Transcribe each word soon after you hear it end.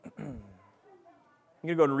I'm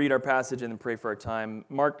going to go and read our passage and then pray for our time.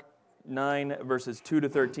 Mark 9, verses 2 to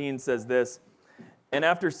 13 says this, "And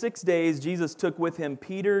after 6 days, Jesus took with him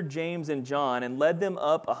Peter, James, and John, and led them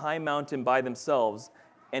up a high mountain by themselves,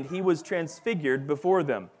 and he was transfigured before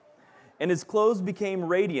them. And his clothes became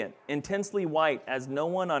radiant, intensely white, as no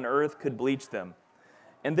one on earth could bleach them.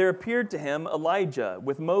 And there appeared to him Elijah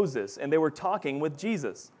with Moses, and they were talking with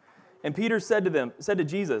Jesus. And Peter said to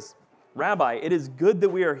Jesus, 'Rabbi, it is good that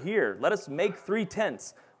we are here. Let us make 3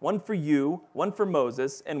 tents, one for you, one for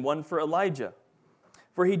Moses, and one for Elijah.'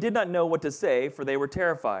 For he did not know what to say, for they were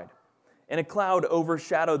terrified. And a cloud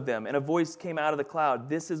overshadowed them, and a voice came out of the cloud,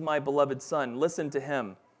 'This is my beloved Son, listen to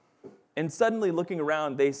him.' And suddenly looking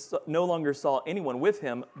around, they no longer saw anyone with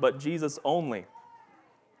him, but Jesus only.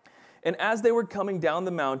 And as they were coming down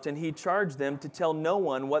the mountain, he charged them to tell no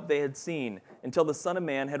one what they had seen, until the Son of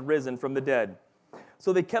Man had risen from the dead.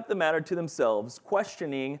 So they kept the matter to themselves,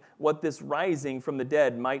 questioning what this rising from the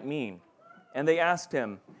dead might mean. And they asked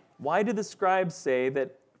him, 'Why do the scribes say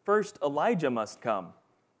that first Elijah must come?'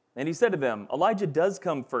 And he said to them, 'Elijah does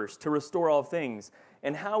come first to restore all things.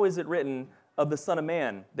 And how is it written of the Son of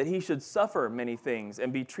Man, that he should suffer many things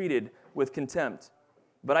and be treated with contempt?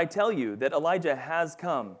 But I tell you that Elijah has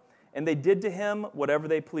come, and they did to him whatever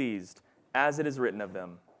they pleased, as it is written of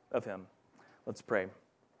him.'" Let's pray.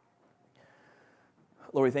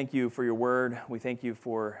 Lord, we thank you for your word. We thank you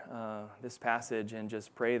for this passage, and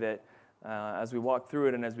just pray that as we walk through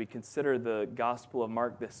it and as we consider the Gospel of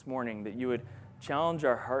Mark this morning, that you would challenge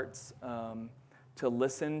our hearts to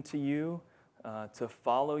listen to you, to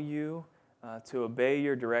follow you, to obey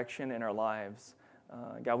your direction in our lives.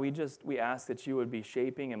 God, we ask that you would be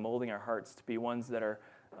shaping and molding our hearts to be ones that are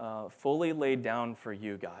fully laid down for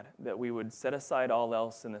you, God, that we would set aside all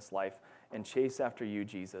else in this life and chase after you,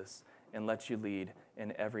 Jesus, and let you lead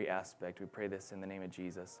in every aspect. We pray this in the name of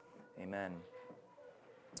Jesus. Amen.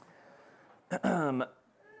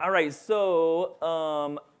 All right, so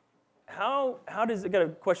how does it? Got a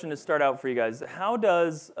question to start out for you guys. How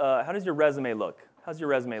does your resume look? How's your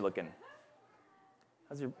resume looking?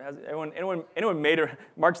 Has anyone made a?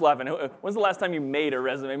 Mark's laughing. When's the last time you made a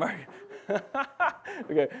resume, Mark?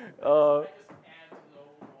 Okay.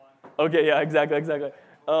 Okay. Yeah. Exactly.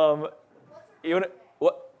 You wanna,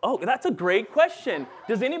 what? Oh, that's a great question.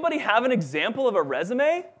 Does anybody have an example of a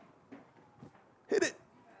resume? Hit it.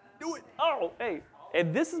 Do it. Oh, hey.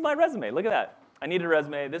 And this is my resume. Look at that. I needed a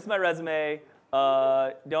resume. This is my resume.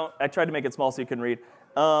 I tried to make it small so you couldn't read.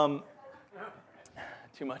 Too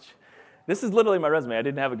much. This is literally my resume. I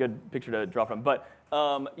didn't have a good picture to draw from. But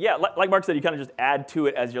yeah, like Mark said, you kind of just add to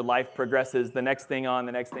it as your life progresses, the next thing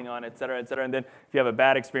on, et cetera, et cetera. And then if you have a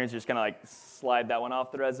bad experience, you just kind of like slide that one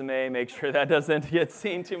off the resume, make sure that doesn't get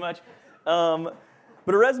seen too much.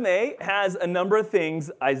 But a resume has a number of things,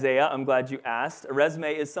 Isaiah. I'm glad you asked. A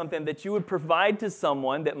resume is something that you would provide to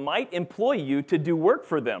someone that might employ you to do work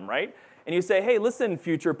for them, right? And you say, hey, listen,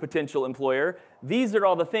 future potential employer, these are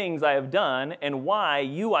all the things I have done and why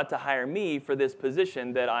you ought to hire me for this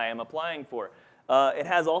position that I am applying for. It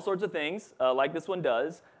has all sorts of things, like this one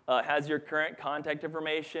does. It has your current contact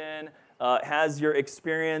information, has your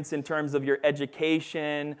experience in terms of your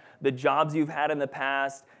education, the jobs you've had in the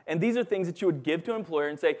past. And these are things that you would give to an employer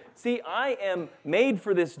and say, see, I am made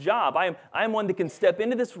for this job. I am one that can step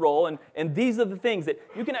into this role, and these are the things that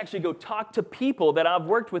you can actually go talk to people that I've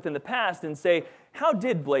worked with in the past and say, how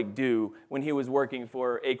did Blake do when he was working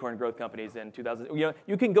for Acorn Growth Companies in 2000?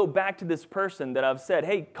 You can go back to this person that I've said,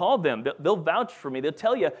 hey, call them. They'll vouch for me. They'll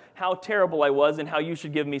tell you how terrible I was and how you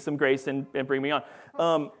should give me some grace and bring me on.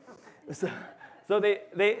 So they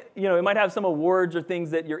it might have some awards or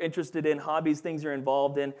things that you're interested in, hobbies, things you're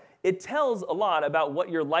involved in. It tells a lot about what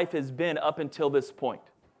your life has been up until this point,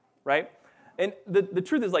 right? And the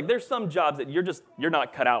truth is, like, there's some jobs that you're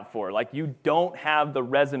not cut out for. Like, you don't have the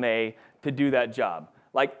resume to do that job.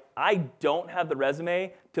 Like, I don't have the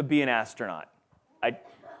resume to be an astronaut.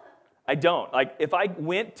 I don't. Like, if I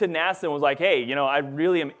went to NASA and was like, hey, I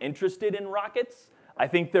really am interested in rockets. I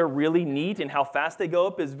think they're really neat, and how fast they go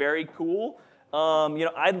up is very cool.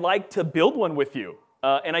 I'd like to build one with you.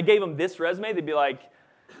 And I gave them this resume, they'd be like,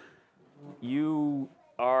 you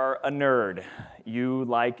are a nerd. You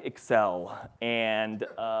like Excel and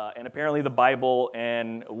apparently the Bible,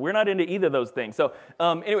 and we're not into either of those things. So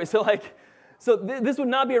this would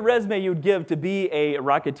not be a resume you would give to be a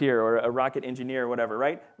rocketeer or a rocket engineer or whatever,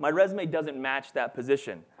 right? My resume doesn't match that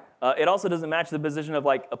position. It also doesn't match the position of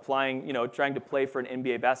like applying, trying to play for an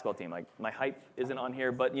NBA basketball team. Like, my height isn't on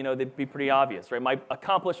here, but they'd be pretty obvious, right? My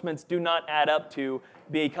accomplishments do not add up to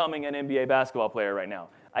becoming an NBA basketball player right now.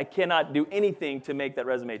 I cannot do anything to make that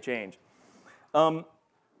resume change.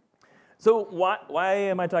 So why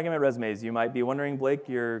am I talking about resumes? You might be wondering, Blake,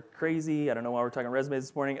 you're crazy. I don't know why we're talking resumes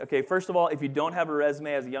this morning. Okay, first of all, if you don't have a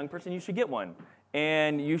resume as a young person, you should get one.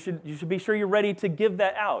 And you should be sure you're ready to give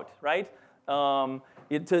that out, right?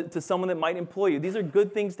 To someone that might employ you. These are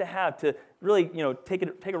good things to have to really, take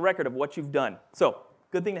a record of what you've done. So,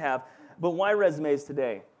 good thing to have. But why resumes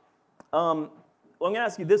today? Well, I'm going to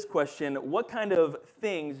ask you this question. What kind of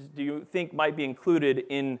things do you think might be included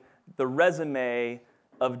in the resume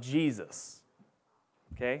of Jesus?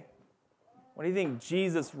 Okay? What do you think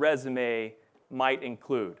Jesus' resume might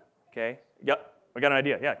include? Okay? Yep, I got an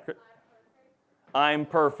idea. Yeah. I'm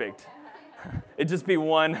perfect. It'd just be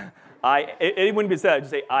one. It wouldn't be said. I'd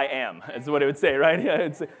just say, I am. That's what it would say, right? Yeah.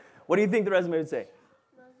 What do you think the resume would say?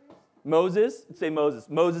 Moses? It'd say Moses.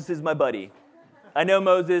 Moses is my buddy. I know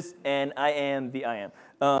Moses, and I am the I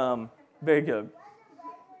am. Very good.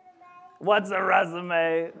 What's a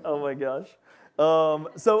resume? Oh my gosh.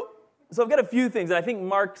 So I've got a few things, and I think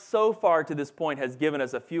Mark so far to this point has given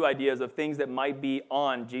us a few ideas of things that might be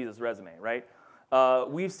on Jesus' resume, right?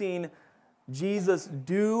 We've seen Jesus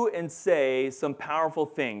do and say some powerful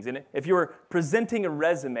things. And if you were presenting a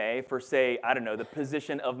resume for, say, I don't know, the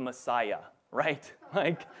position of Messiah, right?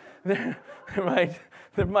 Like, there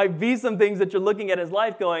might be some things that you're looking at his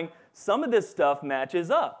life going, some of this stuff matches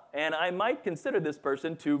up, and I might consider this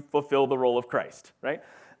person to fulfill the role of Christ, right?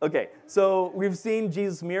 Okay, so we've seen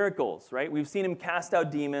Jesus' miracles, right? We've seen him cast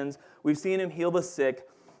out demons. We've seen him heal the sick.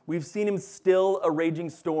 We've seen him still a raging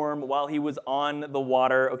storm while he was on the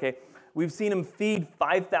water, okay? We've seen him feed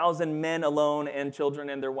 5,000 men alone and children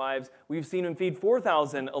and their wives. We've seen him feed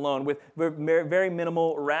 4,000 alone with very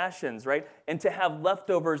minimal rations, right? And to have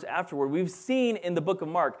leftovers afterward. We've seen in the book of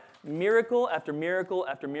Mark miracle after miracle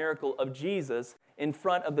after miracle of Jesus in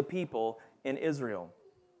front of the people in Israel.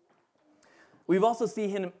 We've also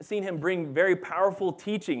seen him bring very powerful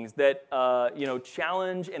teachings that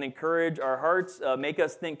challenge and encourage our hearts, make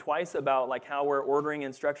us think twice about like how we're ordering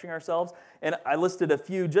and structuring ourselves. And I listed a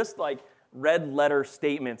few just like red letter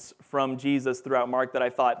statements from Jesus throughout Mark that I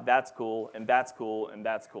thought that's cool and that's cool and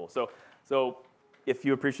that's cool. So if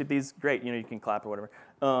you appreciate these, great. You can clap or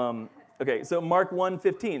whatever. Okay, so Mark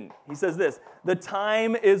 1:15, he says this: "The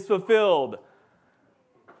time is fulfilled.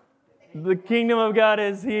 The kingdom of God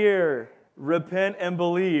is here. Repent and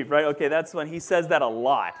believe," right? Okay, that's when he says that a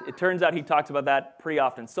lot. It turns out he talks about that pretty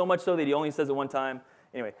often, so much so that he only says it one time.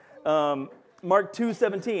 Anyway, Mark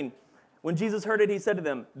 2:17, when Jesus heard it, he said to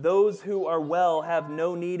them, "Those who are well have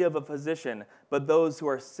no need of a physician, but those who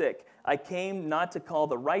are sick. I came not to call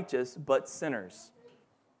the righteous, but sinners."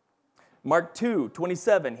 Mark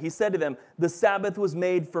 2:27, he said to them, "The Sabbath was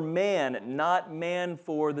made for man, not man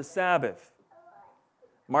for the Sabbath."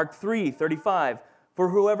 Mark 3:35, "For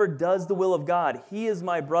whoever does the will of God, he is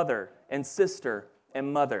my brother and sister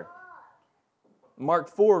and mother." Mark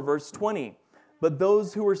 4:20, "But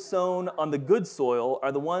those who are sown on the good soil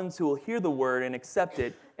are the ones who will hear the word and accept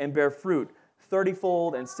it and bear fruit,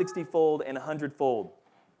 30-fold and 60-fold and 100-fold.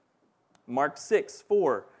 Mark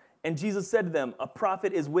 6:4, "And Jesus said to them, a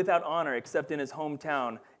prophet is without honor except in his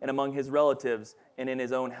hometown and among his relatives and in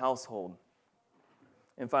his own household."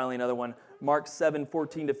 And finally, another one, Mark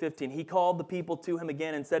 7:14-15. "He called the people to him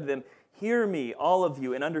again and said to them, 'Hear me, all of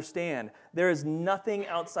you, and understand. There is nothing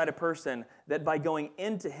outside a person that by going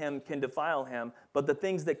into him can defile him, but the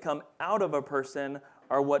things that come out of a person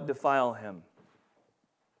are what defile him.'"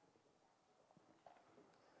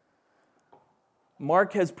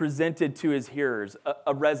 Mark has presented to his hearers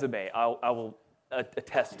a resume. I will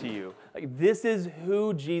attest to you. This is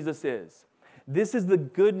who Jesus is. This is the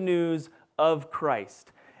good news of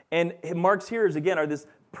Christ. And Mark's hearers, again, are this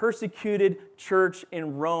persecuted church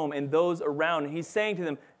in Rome and those around. And he's saying to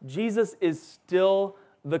them, Jesus is still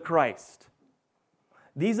the Christ.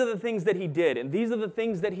 These are the things that he did, and these are the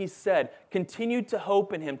things that he said. Continue to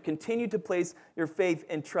hope in him. Continue to place your faith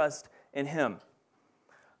and trust in him.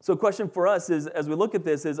 So a question for us is, as we look at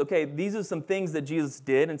this, is, okay, these are some things that Jesus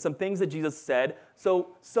did and some things that Jesus said.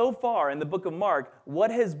 So far in the book of Mark,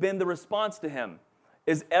 what has been the response to him?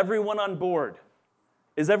 Is everyone on board?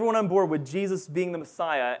 Is everyone on board with Jesus being the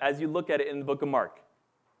Messiah as you look at it in the book of Mark?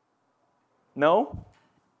 No?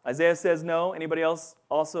 Isaiah says no. Anybody else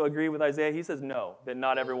also agree with Isaiah? He says no, that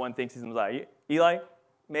not everyone thinks he's the Messiah. Eli?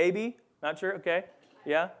 Maybe? Not sure? Okay.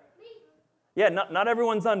 Yeah? Yeah, not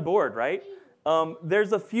everyone's on board, right?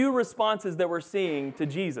 There's a few responses that we're seeing to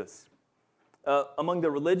Jesus. Among the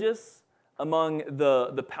religious, among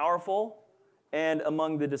the powerful, and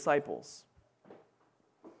among the disciples.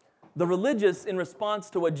 The religious, in response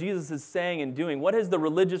to what Jesus is saying and doing, what has the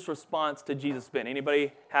religious response to Jesus been?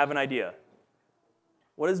 Anybody have an idea?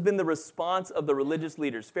 What has been the response of the religious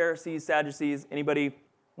leaders? Pharisees, Sadducees, anybody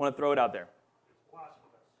want to throw it out there?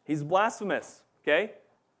 He's blasphemous, okay?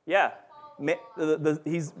 Yeah.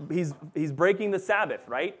 He's breaking the Sabbath,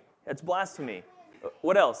 right? That's blasphemy.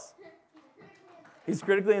 What else? He's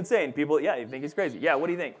critically insane. People, yeah, you think he's crazy. Yeah, what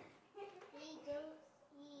do you think?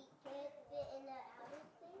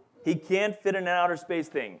 He can't fit in an outer space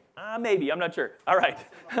thing. Maybe, I'm not sure. All right.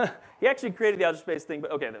 He actually created the outer space thing,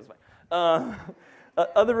 but okay, that's fine.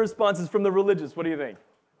 Other responses from the religious, what do you think?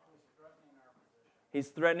 He's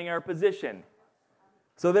threatening our position.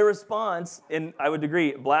 So their response, and I would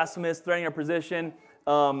agree, blasphemous, threatening our position,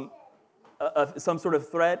 some sort of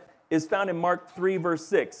threat, is found in Mark 3, verse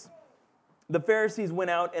 6. The Pharisees went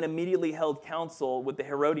out and immediately held counsel with the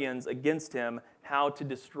Herodians against him, how to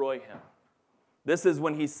destroy him. This is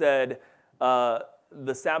when he said, the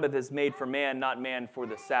Sabbath is made for man, not man for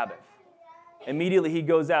the Sabbath. Immediately he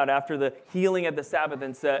goes out after the healing at the Sabbath,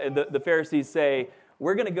 and the Pharisees say,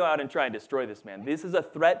 we're going to go out and try and destroy this man. This is a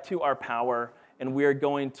threat to our power, and we are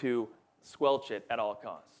going to squelch it at all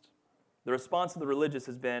cost. The response of the religious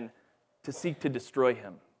has been to seek to destroy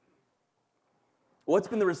him. What's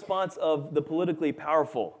been the response of the politically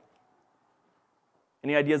powerful?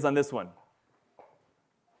 Any ideas on this one?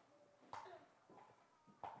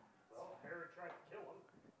 Well, Herod tried to kill him.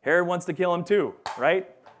 Herod wants to kill him too, right?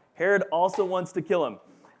 Herod also wants to kill him.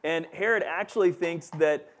 And Herod actually thinks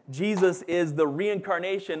that Jesus is the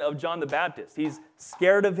reincarnation of John the Baptist. He's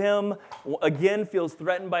scared of him, again feels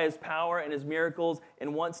threatened by his power and his miracles,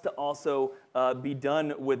 and wants to also be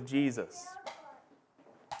done with Jesus.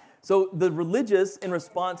 So the religious, in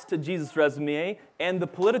response to Jesus' resume, and the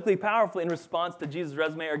politically powerful, in response to Jesus'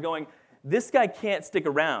 resume, are going, this guy can't stick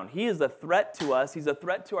around. He is a threat to us. He's a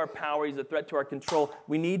threat to our power. He's a threat to our control.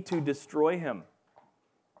 We need to destroy him.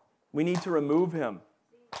 We need to remove him.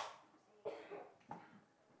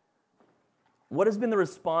 What has been the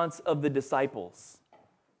response of the disciples?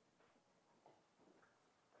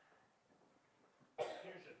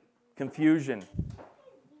 Confusion.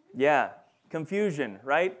 Yeah, confusion,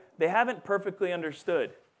 right? They haven't perfectly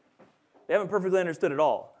understood. They haven't perfectly understood at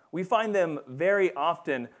all. We find them very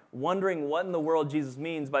often wondering what in the world Jesus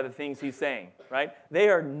means by the things he's saying, right? They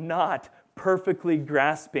are not perfectly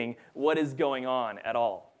grasping what is going on at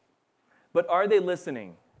all. But are they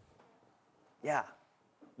listening? Yeah,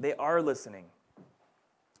 they are listening.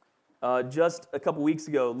 Just a couple weeks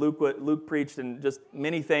ago, Luke preached, and just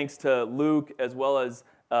many thanks to Luke as well as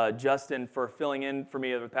Justin for filling in for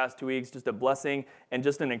me over the past 2 weeks. Just a blessing and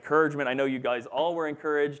just an encouragement. I know you guys all were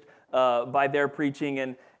encouraged by their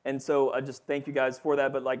preaching, and so I just thank you guys for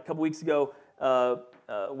that. But like a couple weeks ago,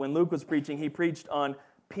 when Luke was preaching, he preached on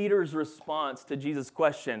Peter's response to Jesus'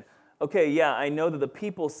 question. Okay, yeah, I know that the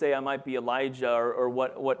people say I might be Elijah or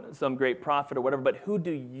what some great prophet or whatever, but who do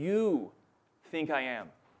you think I am?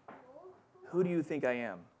 Who do you think I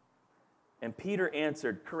am? And Peter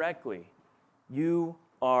answered correctly, you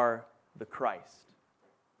are the Christ.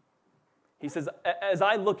 He says, as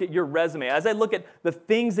I look at your resume, as I look at the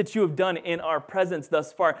things that you have done in our presence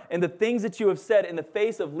thus far, and the things that you have said in the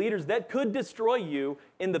face of leaders that could destroy you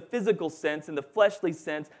in the physical sense, in the fleshly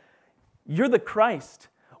sense, you're the Christ.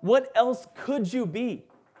 What else could you be?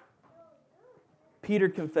 Peter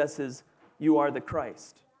confesses, you are the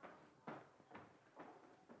Christ.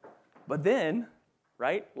 But then,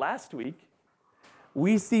 right, last week,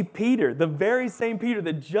 we see Peter, the very same Peter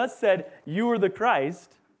that just said, you are the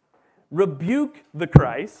Christ, rebuke the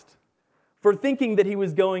Christ for thinking that he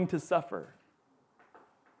was going to suffer.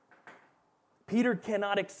 Peter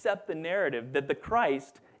cannot accept the narrative that the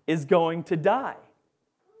Christ is going to die.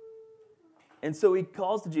 And so he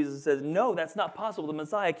calls to Jesus and says, no, that's not possible. The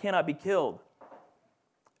Messiah cannot be killed.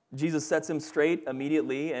 Jesus sets him straight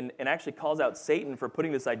immediately and actually calls out Satan for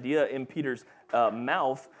putting this idea in Peter's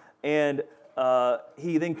mouth. And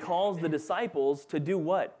he then calls the disciples to do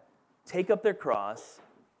what? Take up their cross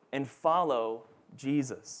and follow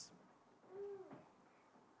Jesus.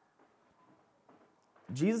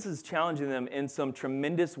 Jesus is challenging them in some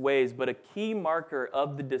tremendous ways, but a key marker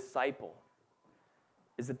of the disciple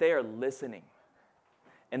is that they are listening.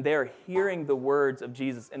 And they are hearing the words of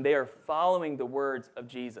Jesus, and they are following the words of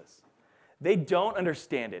Jesus. They don't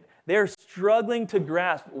understand it. They're struggling to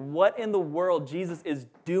grasp what in the world Jesus is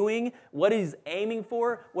doing, what he's aiming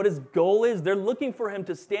for, what his goal is. They're looking for him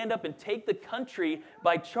to stand up and take the country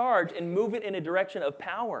by charge and move it in a direction of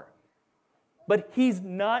power. But he's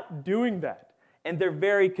not doing that, and they're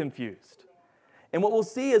very confused. And what we'll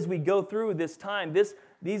see as we go through this time,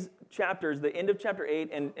 these chapters, the end of chapter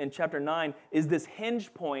 8 and chapter 9, is this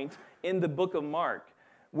hinge point in the book of Mark,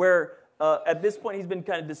 where at this point, he's been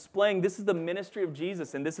kind of displaying this is the ministry of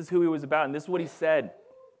Jesus, and this is who he was about, and this is what he said.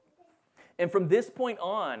 And from this point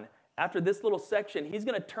on, after this little section, he's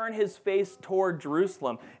going to turn his face toward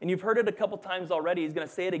Jerusalem. And you've heard it a couple times already. He's going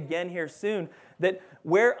to say it again here soon, that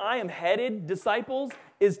where I am headed, disciples,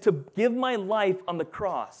 is to give my life on the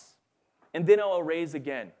cross, and then I will rise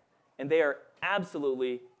again. And they are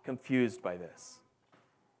absolutely confused by this.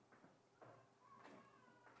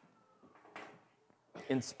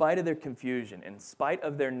 In spite of their confusion, in spite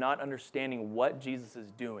of their not understanding what Jesus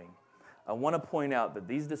is doing, I want to point out that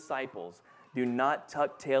these disciples do not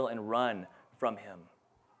tuck tail and run from him.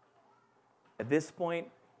 At this point,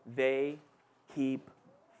 they keep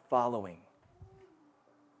following.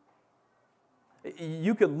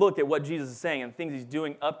 You could look at what Jesus is saying and things he's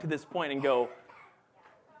doing up to this point and go,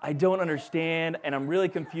 I don't understand, and I'm really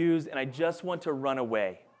confused, and I just want to run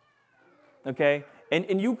away. Okay?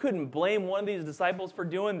 And you couldn't blame one of these disciples for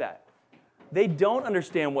doing that. They don't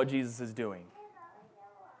understand what Jesus is doing.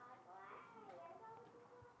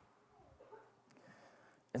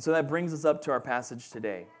 And so that brings us up to our passage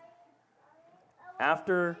today.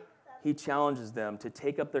 After he challenges them to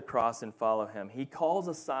take up their cross and follow him, he calls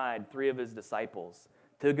aside 3 of his disciples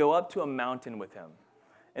to go up to a mountain with him.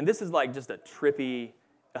 And this is like just a trippy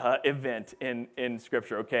event in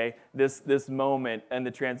Scripture, okay? This moment and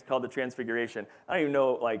called the Transfiguration. I don't even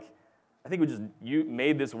know, I think you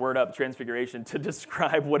made this word up, Transfiguration, to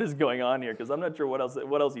describe what is going on here, because I'm not sure what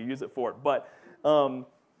else you use it for. But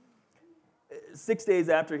 6 days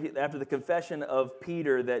after the confession of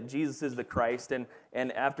Peter that Jesus is the Christ, and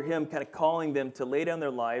after him kind of calling them to lay down their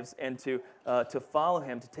lives and to follow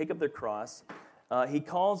him, to take up their cross, he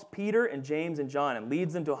calls Peter and James and John and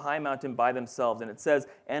leads them to a high mountain by themselves. And it says,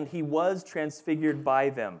 and he was transfigured by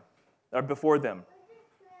them, or before them.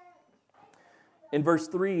 In verse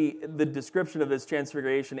 3, the description of this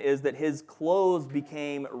transfiguration is that his clothes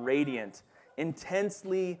became radiant,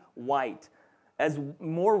 intensely white, as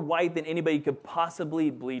more white than anybody could possibly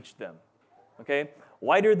bleach them. Okay?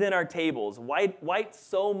 Whiter than our tables, white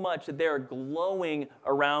so much that they are glowing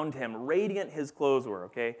around him. Radiant his clothes were,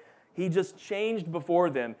 okay? He just changed before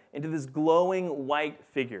them into this glowing white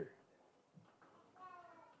figure.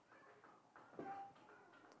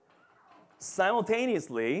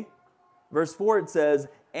 Simultaneously, verse 4, it says,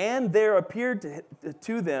 and there appeared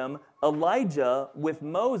to them Elijah with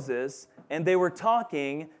Moses, and they were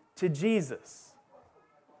talking to Jesus.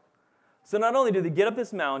 So not only do they get up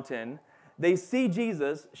this mountain, they see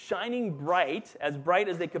Jesus shining bright as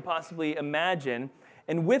they could possibly imagine,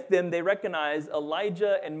 and with them they recognize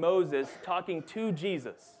Elijah and Moses talking to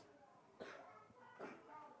Jesus.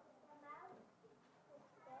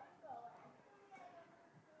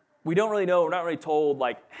 We don't really know, we're not really told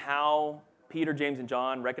how Peter, James, and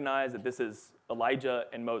John recognize that this is Elijah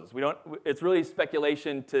and Moses. It's really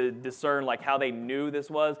speculation to discern how they knew this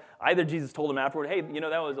was. Either Jesus told them afterward, hey,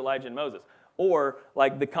 that was Elijah and Moses. Or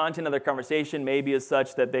the content of their conversation maybe is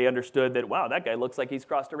such that they understood that, wow, that guy looks like he's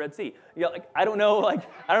crossed a Red Sea. I don't know.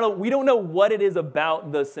 We don't know what it is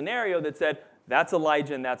about the scenario that said, that's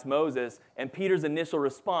Elijah and that's Moses. And Peter's initial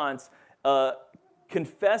response,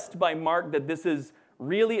 confessed by Mark that this is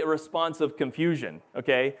really a response of confusion,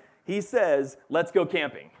 okay? He says, let's go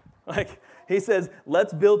camping. He says,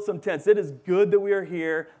 let's build some tents. It is good that we are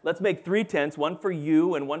here. Let's make 3 tents, one for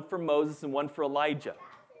you and one for Moses and one for Elijah.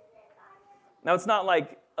 Now, it's not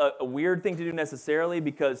a weird thing to do necessarily,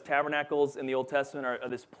 because tabernacles in the Old Testament are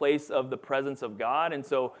this place of the presence of God. And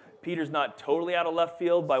so Peter's not totally out of left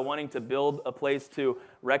field by wanting to build a place to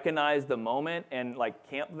recognize the moment and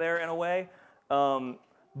camp there in a way.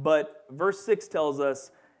 But verse 6 tells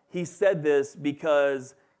us he said this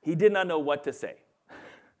because he did not know what to say.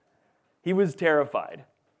 He was terrified.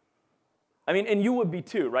 I mean, and you would be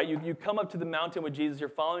too, right? You come up to the mountain with Jesus, you're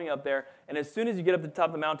following up there, and as soon as you get up to the top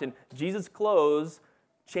of the mountain, Jesus' clothes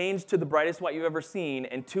change to the brightest white you've ever seen,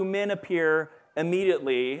 and 2 men appear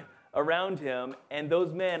immediately around him, and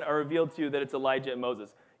those men are revealed to you that it's Elijah and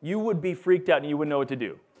Moses. You would be freaked out and you wouldn't know what to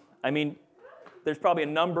do. I mean, there's probably a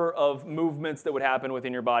number of movements that would happen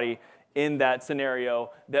within your body in that scenario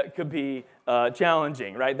that could be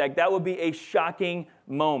challenging, right? That would be a shocking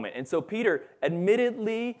moment. And so Peter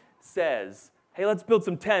admittedly says, hey, let's build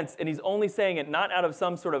some tents. And he's only saying it not out of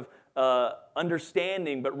some sort of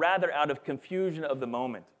understanding, but rather out of confusion of the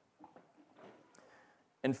moment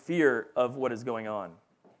and fear of what is going on.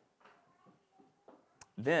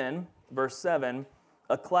 Then, verse 7,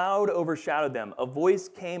 a cloud overshadowed them. A voice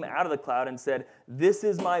came out of the cloud and said, this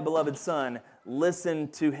is my beloved Son, listen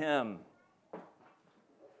to him.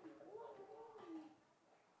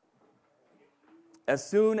 As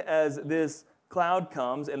soon as this cloud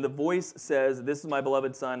comes, and the voice says, "This is my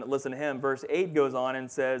beloved son, listen to him." Verse 8 goes on and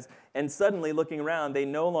says, "And suddenly, looking around, they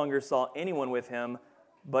no longer saw anyone with him,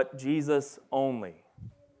 but Jesus only."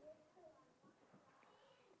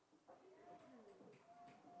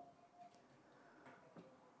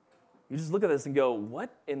 You just look at this and go, what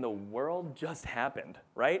in the world just happened,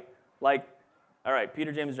 right? Like, all right,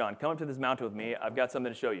 Peter, James, John, come up to this mountain with me. I've got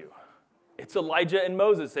something to show you. It's Elijah and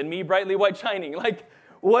Moses and me brightly white shining. Like,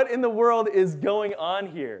 what in the world is going on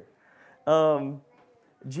here?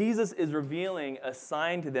 Jesus is revealing a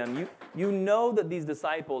sign to them. You know that these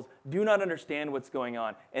disciples do not understand what's going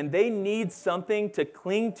on, and they need something to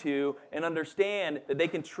cling to and understand that they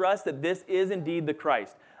can trust that this is indeed the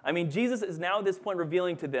Christ. I mean, Jesus is now at this point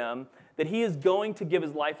revealing to them that he is going to give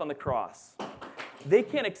his life on the cross. They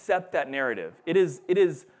can't accept that narrative. It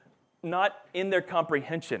is not in their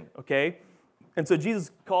comprehension, okay? And so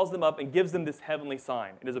Jesus calls them up and gives them this heavenly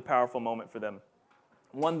sign. It is a powerful moment for them.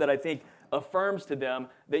 One that I think affirms to them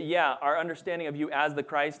that, yeah, our understanding of you as the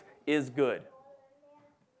Christ is good.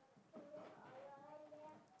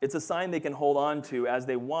 It's a sign they can hold on to as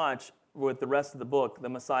they watch, with the rest of the book, the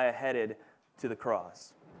Messiah headed to the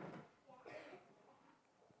cross.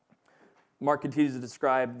 Mark continues to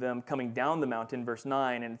describe them coming down the mountain, verse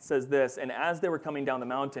 9, and it says this, "And as they were coming down the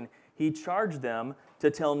mountain, he charged them to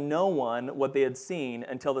tell no one what they had seen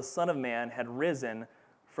until the Son of Man had risen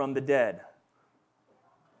from the dead."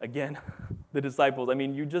 Again, the disciples, I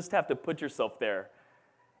mean, you just have to put yourself there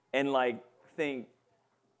and think,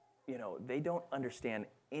 they don't understand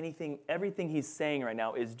anything. Everything he's saying right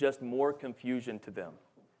now is just more confusion to them.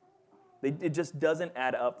 It just doesn't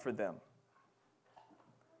add up for them.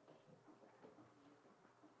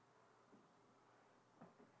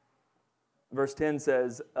 Verse 10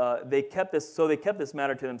 says, they kept this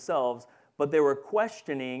matter to themselves, but they were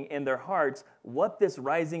questioning in their hearts what this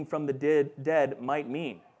rising from the dead might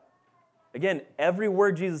mean. Again, every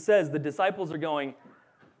word Jesus says, the disciples are going,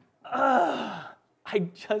 I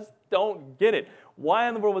just don't get it. Why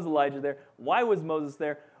in the world was Elijah there? Why was Moses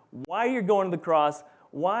there? Why are you going to the cross?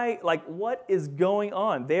 Why, what is going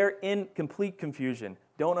on? They're in complete confusion,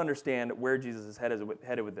 don't understand where Jesus is headed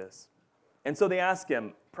with this. And so they ask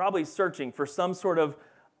him, probably searching for some sort of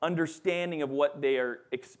understanding of what they are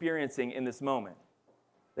experiencing in this moment.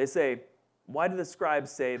 They say, "Why do the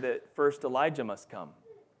scribes say that first Elijah must come?"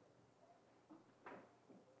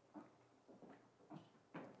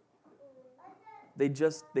 They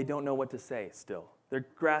don't know what to say still. They're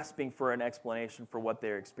grasping for an explanation for what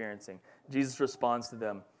they're experiencing. Jesus responds to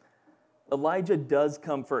them. Elijah does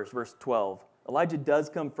come first, verse 12. Elijah does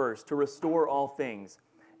come first to restore all things.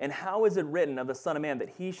 And how is it written of the Son of Man that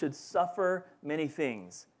he should suffer many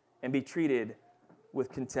things and be treated with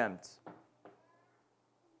contempt?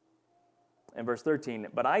 And verse 13,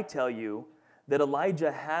 "But I tell you that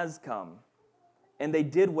Elijah has come, and they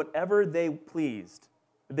did whatever they pleased.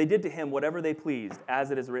 They did to him whatever they pleased, as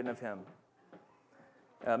it is written of him."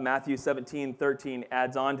 Matthew 17:13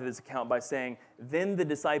 adds on to this account by saying, "Then the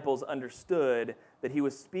disciples understood that he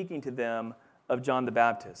was speaking to them of John the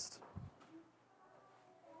Baptist."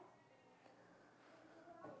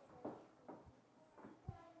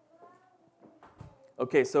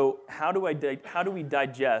 Okay, so how do we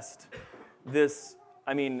digest this?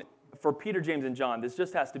 I mean, for Peter, James, and John, this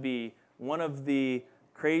just has to be one of the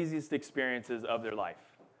craziest experiences of their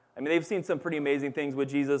life. I mean, they've seen some pretty amazing things with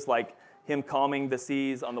Jesus, like him calming the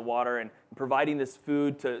seas on the water and providing this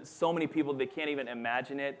food to so many people they can't even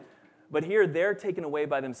imagine it. But here they're taken away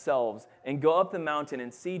by themselves and go up the mountain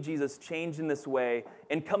and see Jesus change in this way.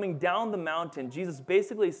 And coming down the mountain, Jesus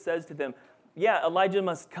basically says to them, yeah, Elijah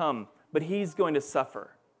must come, but he's going to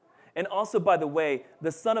suffer. And also, by the way,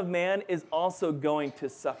 the Son of Man is also going to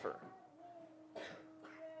suffer.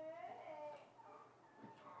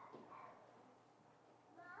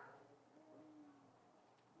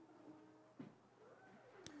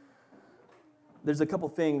 There's a couple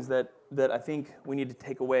things that I think we need to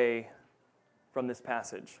take away from this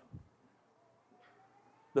passage.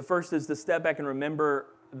 The first is to step back and remember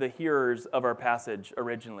the hearers of our passage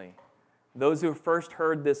originally. Those who first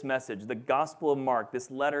heard this message, the Gospel of Mark, this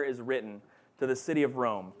letter is written to the city of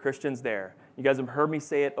Rome, Christians there. You guys have heard me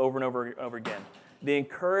say it over and over and over again. The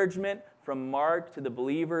encouragement from Mark to the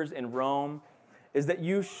believers in Rome is that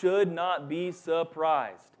you should not be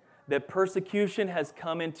surprised that persecution has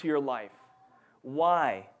come into your life.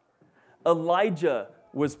 Why? Elijah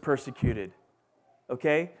was persecuted.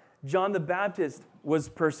 Okay? John the Baptist was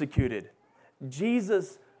persecuted.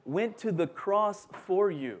 Jesus went to the cross for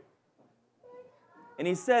you. And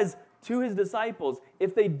he says to his disciples,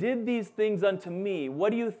 if they did these things unto me, what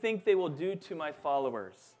do you think they will do to my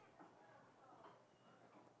followers?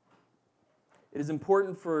 It is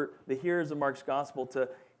important for the hearers of Mark's gospel to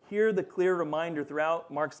hear the clear reminder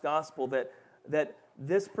throughout Mark's gospel that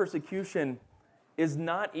this persecution is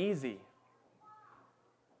not easy.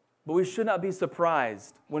 But we should not be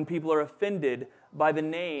surprised when people are offended by the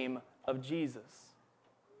name of Jesus.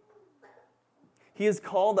 He has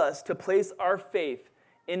called us to place our faith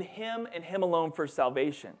in Him and Him alone for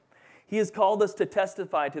salvation. He has called us to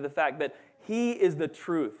testify to the fact that He is the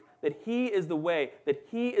truth, that He is the way, that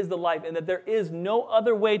He is the life, and that there is no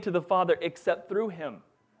other way to the Father except through Him.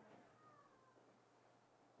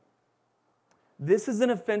 This is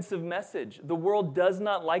an offensive message. The world does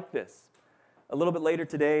not like this. A little bit later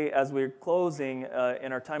today, as we're closing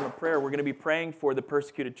in our time of prayer, we're going to be praying for the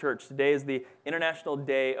persecuted church. Today is the International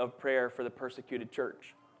Day of Prayer for the Persecuted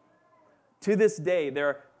Church. To this day, there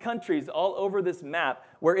are countries all over this map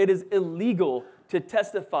where it is illegal to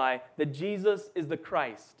testify that Jesus is the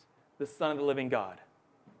Christ, the Son of the living God.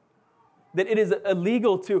 That it is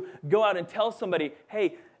illegal to go out and tell somebody,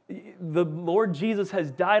 hey, the Lord Jesus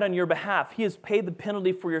has died on your behalf. He has paid the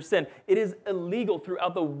penalty for your sin. It is illegal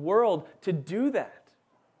throughout the world to do that.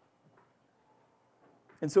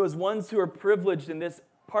 And so as ones who are privileged in this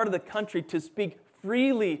part of the country to speak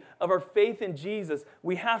freely of our faith in Jesus,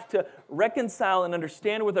 we have to reconcile and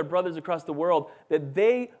understand with our brothers across the world that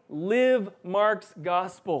they live Mark's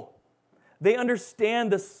gospel. They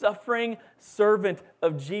understand the suffering servant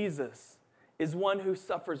of Jesus is one who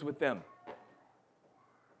suffers with them.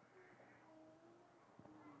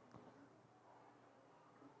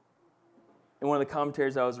 In one of the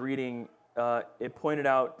commentaries I was reading, it pointed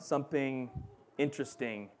out something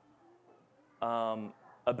interesting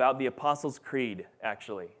about the Apostles' Creed,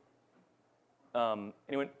 actually.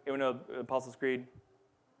 Anyone know the Apostles' Creed?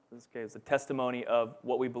 Okay, it's a testimony of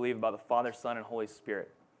what we believe about the Father, Son, and Holy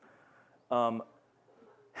Spirit.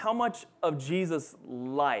 How much of Jesus'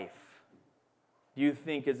 life do you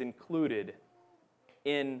think is included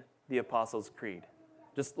in the Apostles' Creed?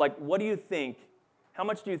 Just like, what do you think, how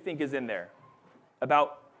much do you think is in there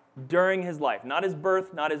about during his life? Not his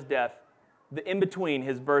birth, not his death, the in-between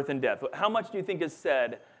his birth and death. How much do you think is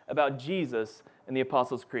said about Jesus in the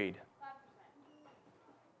Apostles' Creed? 5%.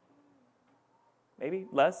 Maybe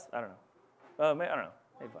less? I don't know. I don't know.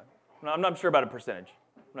 Maybe 5. No, I'm not sure about a percentage.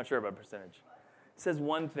 It says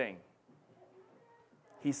one thing.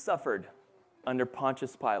 He suffered under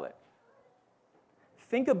Pontius Pilate.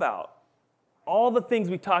 Think about all the things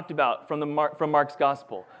we talked about from Mark's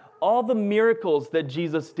gospel, all the miracles that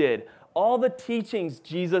Jesus did, all the teachings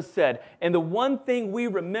Jesus said, and the one thing we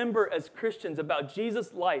remember as Christians about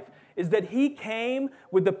Jesus' life is that He came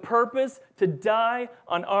with the purpose to die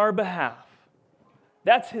on our behalf.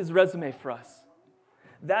 That's His resume for us.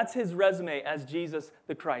 That's His resume as Jesus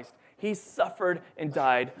the Christ. He suffered and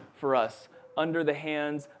died for us under the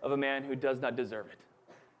hands of a man who does not deserve it.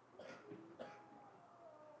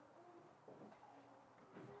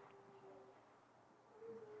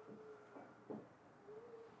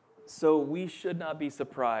 So we should not be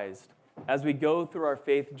surprised as we go through our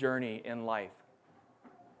faith journey in life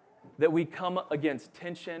that we come against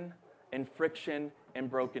tension and friction and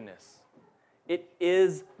brokenness. It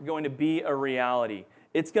is going to be a reality.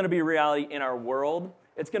 It's going to be a reality in our world.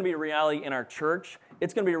 It's going to be a reality in our church.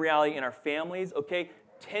 It's going to be a reality in our families, okay?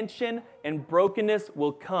 Tension and brokenness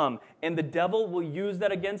will come, and the devil will use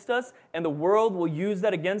that against us, and the world will use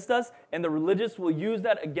that against us, and the religious will use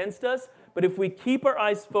that against us. But if we keep our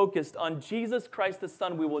eyes focused on Jesus Christ the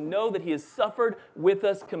Son, we will know that He has suffered with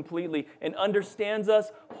us completely and understands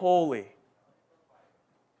us wholly.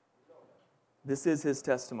 This is His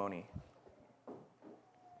testimony.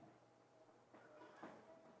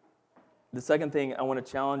 The second thing I want to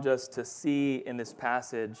challenge us to see in this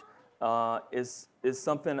passage is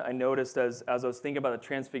something I noticed as I was thinking about the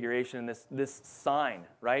transfiguration and this sign,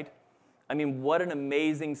 right? I mean, what an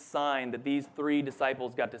amazing sign that these 3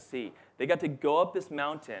 disciples got to see. They got to go up this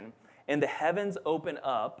mountain, and the heavens open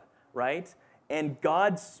up, right? And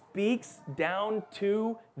God speaks down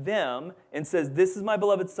to them and says, "This is my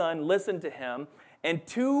beloved Son, listen to Him." And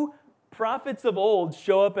 2 prophets of old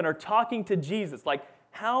show up and are talking to Jesus. Like,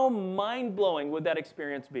 how mind-blowing would that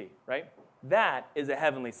experience be, right? That is a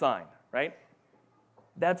heavenly sign, right?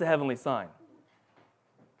 That's a heavenly sign.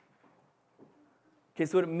 Okay,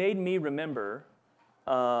 so it made me remember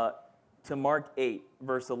to Mark 8,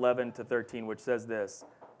 verse 11 to 13, which says this: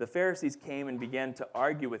 "The Pharisees came and began to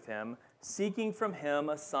argue with Him, seeking from Him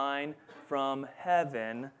a sign from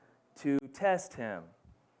heaven to test Him.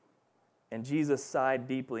 And Jesus sighed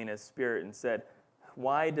deeply in His spirit and said,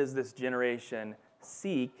 'Why does this generation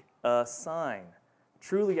seek a sign?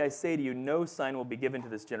 Truly I say to you, no sign will be given to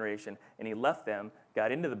this generation.' And He left them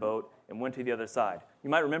got into the boat, and went to the other side. You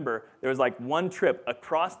might remember there was like one trip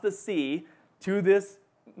across the sea to this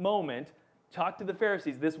moment, talk to the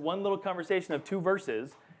Pharisees, this one little conversation of 2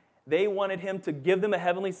 verses. They wanted him to give them a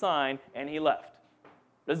heavenly sign, and he left.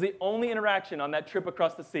 That was the only interaction on that trip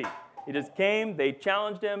across the sea. He just came, they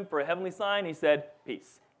challenged him for a heavenly sign. He said,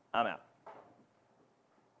 peace, I'm out.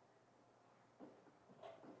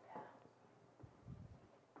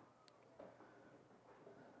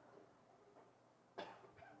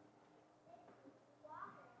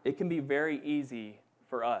 It can be very easy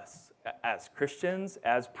for us as Christians,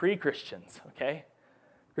 as pre-Christians, okay?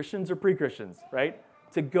 Christians or pre-Christians, right?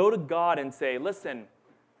 To go to God and say, listen,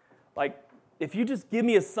 like, if you just give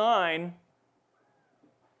me a sign,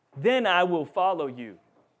 then I will follow you.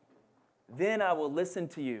 Then I will listen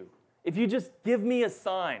to you. If you just give me a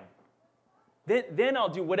sign, then I'll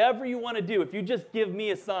do whatever you want to do if you just give me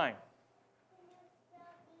a sign.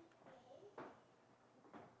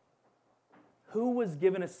 Who was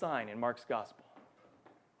given a sign in Mark's gospel?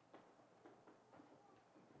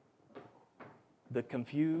 The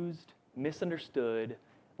confused, misunderstood,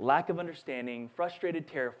 lack of understanding, frustrated,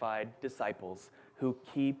 terrified disciples who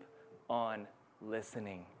keep on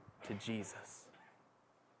listening to Jesus.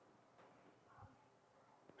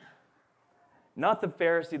 Not the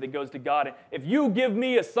Pharisee that goes to God and, if you give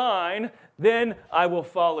me a sign, then I will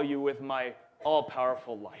follow you with my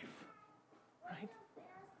all-powerful life. Right?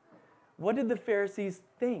 What did the Pharisees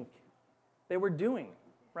think they were doing,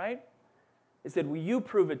 right? They said, will you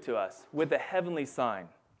prove it to us with a heavenly sign,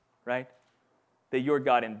 right? That you're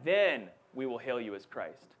God, and then we will hail you as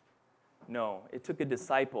Christ. No, it took a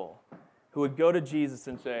disciple who would go to Jesus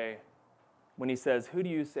and say, when he says, who do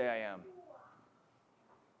you say I am?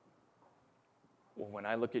 Well, when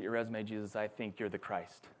I look at your resume, Jesus, I think you're the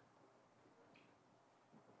Christ.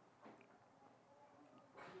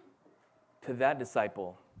 To that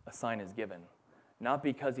disciple, a sign is given, not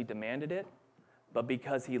because he demanded it, but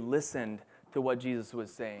because he listened to what Jesus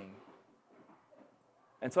was saying.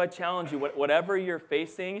 And so I challenge you, whatever you're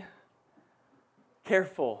facing,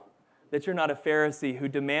 careful that you're not a Pharisee who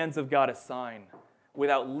demands of God a sign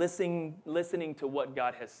without listening to what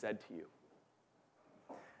God has said to you.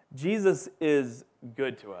 Jesus is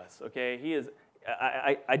good to us, okay? He is.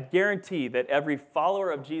 I guarantee that every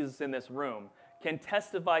follower of Jesus in this room can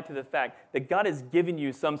testify to the fact that God has given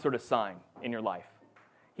you some sort of sign in your life.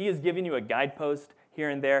 He has given you a guidepost here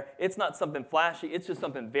and there. It's not something flashy. It's just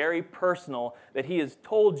something very personal that he has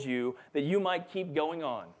told you that you might keep going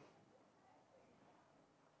on.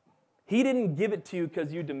 He didn't give it to you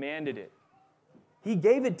because you demanded it. He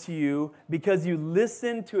gave it to you because you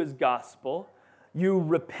listened to his gospel, you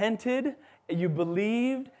repented, you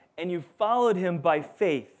believed, and you followed him by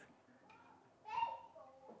faith.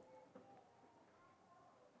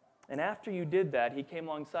 And after you did that, he came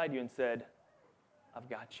alongside you and said, I've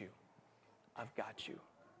got you. I've got you.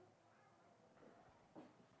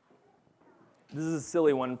 This is a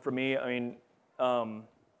silly one for me. I mean,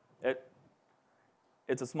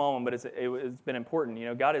 it's a small one, but it's been important. You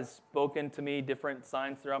know, God has spoken to me different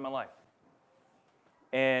signs throughout my life.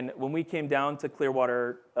 And when we came down to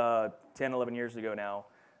Clearwater 10, 11 years ago now,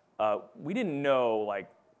 we didn't know,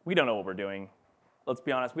 we don't know what we're doing. Let's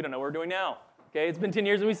be honest, we don't know what we're doing now. Okay, it's been 10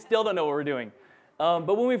 years and we still don't know what we're doing.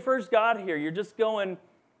 But when we first got here, you're just going,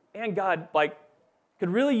 man, God, could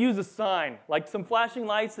really use a sign, some flashing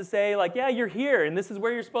lights to say, yeah, you're here and this is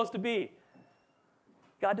where you're supposed to be.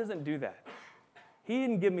 God doesn't do that. He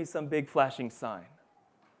didn't give me some big flashing sign.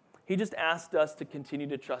 He just asked us to continue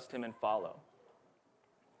to trust him and follow.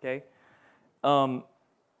 Okay? And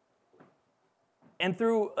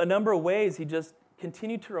through a number of ways, he just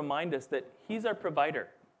continued to remind us that he's our provider.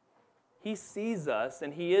 He sees us,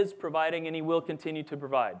 and he is providing, and he will continue to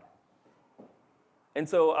provide. And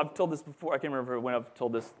so I've told this before. I can't remember when I've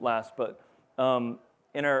told this last, but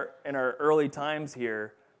in our early times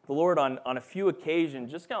here, the Lord on a few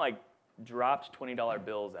occasions just kind of dropped $20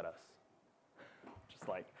 bills at us. Just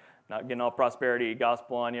not getting all prosperity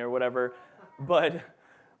gospel on you or whatever, but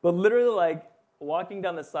literally walking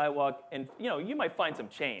down the sidewalk, and you might find some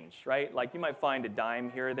change, right? You might find a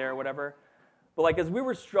dime here or there or whatever. But as we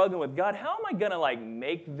were struggling with God, how am I going to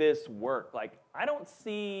make this work? I don't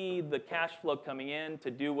see the cash flow coming in to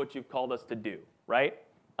do what you've called us to do, right?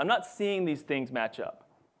 I'm not seeing these things match up.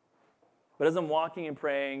 But as I'm walking and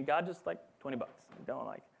praying, God just $20. I'm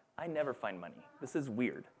going I never find money. This is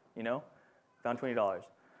weird, Found $20.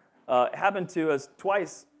 It happened to us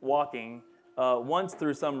twice walking, once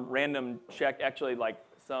through some random check, actually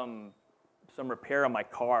some repair on my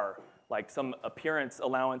car. Some appearance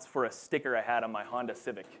allowance for a sticker I had on my Honda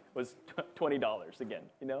Civic was $20 again,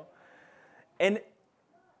 And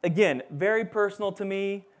Again, very personal to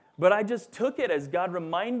me, but I just took it as God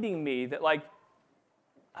reminding me that, like,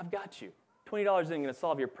 I've got you. $20 isn't going to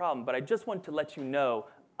solve your problem, but I just want to let you know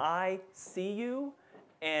I see you,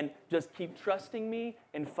 and just keep trusting me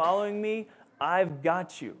and following me. I've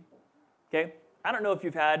got you. Okay? I don't know if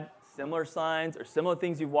you've had similar signs or similar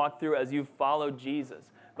things you've walked through as you've followed Jesus,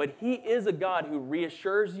 but he is a God who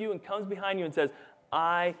reassures you and comes behind you and says,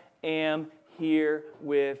 I am here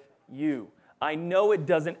with you. I know it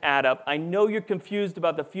doesn't add up. I know you're confused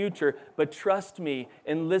about the future, but trust me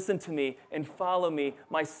and listen to me and follow me.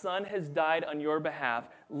 My son has died on your behalf.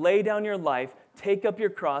 Lay down your life, take up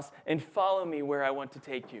your cross, and follow me where I want to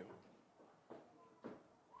take you.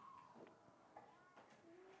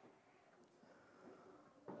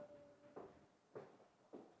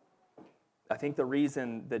 I think the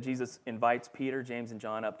reason that Jesus invites Peter, James, and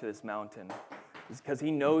John up to this mountain is because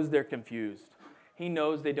he knows they're confused. He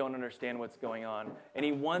knows they don't understand what's going on. And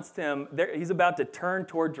he wants them, he's about to turn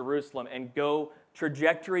toward Jerusalem and go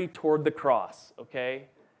trajectory toward the cross, okay?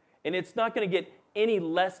 And it's not going to get any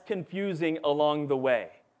less confusing along the way.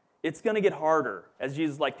 It's going to get harder as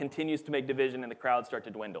Jesus continues to make division and the crowds start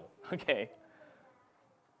to dwindle, okay?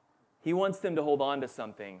 He wants them to hold on to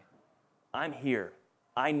something. I'm here.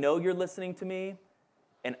 I know you're listening to me,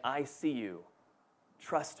 and I see you.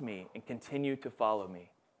 Trust me and continue to follow me.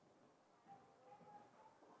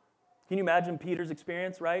 Can you imagine Peter's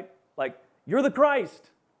experience, right? You're the Christ.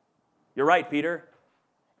 You're right, Peter.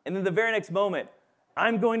 And then the very next moment,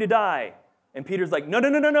 I'm going to die. And Peter's like, no,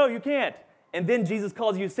 you can't. And then Jesus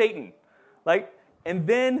calls you Satan. And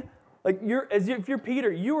then, if you're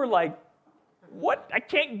Peter, you were like, what? I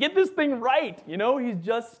can't get this thing right. He's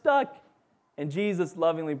just stuck. And Jesus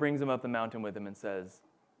lovingly brings him up the mountain with him and says,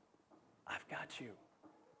 I've got you.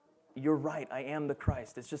 You're right. I am the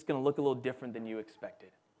Christ. It's just going to look a little different than you expected.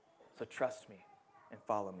 So trust me and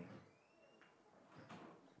follow me.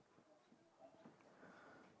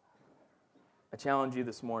 I challenge you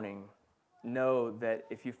this morning, know that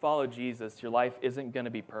if you follow Jesus, your life isn't going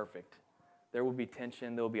to be perfect. There will be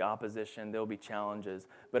tension, there will be opposition, there will be challenges.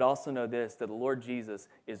 But also know this, that the Lord Jesus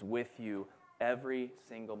is with you every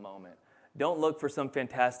single moment. Don't look for some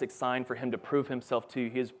fantastic sign for him to prove himself to you.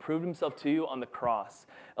 He has proved himself to you on the cross.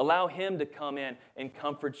 Allow him to come in and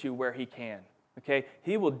comfort you where he can. Okay?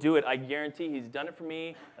 He will do it. I guarantee he's done it for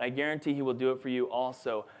me. And I guarantee he will do it for you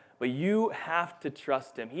also. But you have to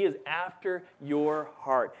trust him. He is after your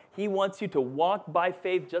heart. He wants you to walk by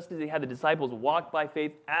faith just as he had the disciples walk by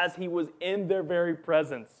faith as he was in their very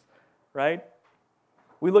presence. Right?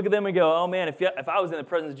 We look at them and go, oh man, if I was in the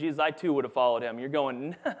presence of Jesus, I too would have followed him. You're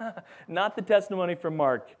going, not the testimony from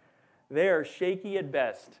Mark. They are shaky at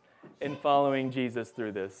best in following Jesus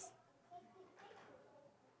through this.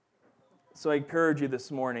 So I encourage you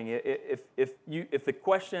this morning, if the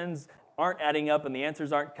questions aren't adding up and the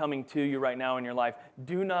answers aren't coming to you right now in your life,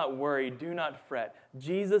 do not worry, do not fret.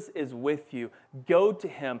 Jesus is with you. Go to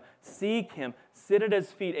him, seek him, sit at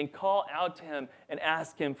his feet and call out to him and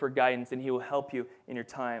ask him for guidance, and he will help you in your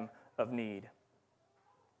time of need.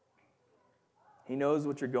 He knows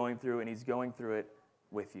what you're going through, and he's going through it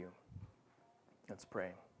with you. Let's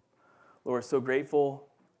pray. Lord, we're so grateful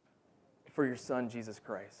for your Son, Jesus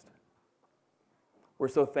Christ. We're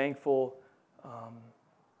so thankful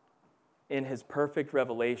in his perfect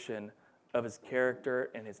revelation of his character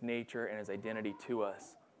and his nature and his identity to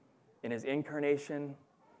us. In his incarnation,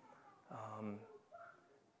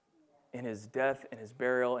 in his death and his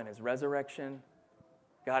burial and his resurrection,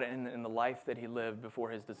 God, in the life that he lived before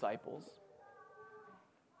his disciples.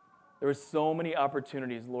 There were so many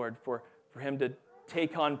opportunities, Lord, for him to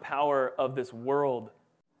take on power of this world,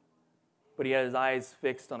 but he had his eyes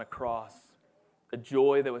fixed on a cross, a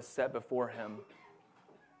joy that was set before him.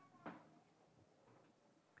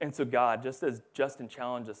 And so God, just as Justin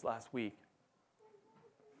challenged us last week,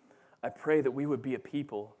 I pray that we would be a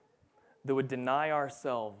people that would deny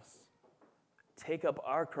ourselves, take up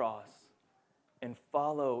our cross, and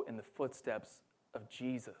follow in the footsteps of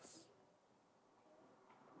Jesus.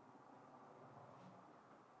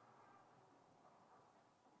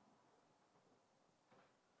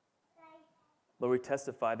 Lord, we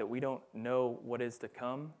testify that we don't know what is to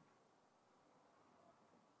come.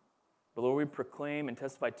 But Lord, we proclaim and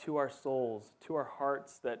testify to our souls, to our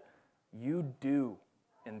hearts, that you do,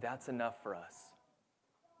 and that's enough for us.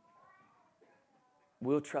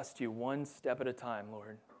 We'll trust you one step at a time,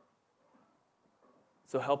 Lord.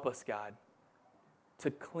 So help us, God, to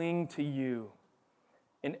cling to you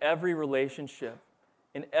in every relationship,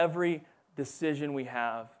 in every decision we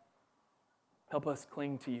have. Help us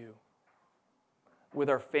cling to you with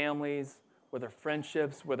our families, with our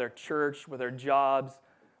friendships, with our church, with our jobs,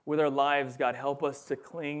 with our lives, God, help us to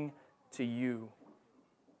cling to you.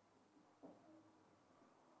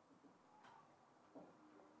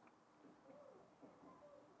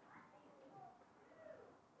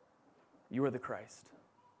 You are the Christ.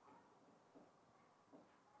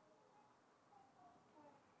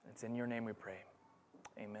 It's in your name we pray.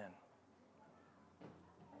 Amen.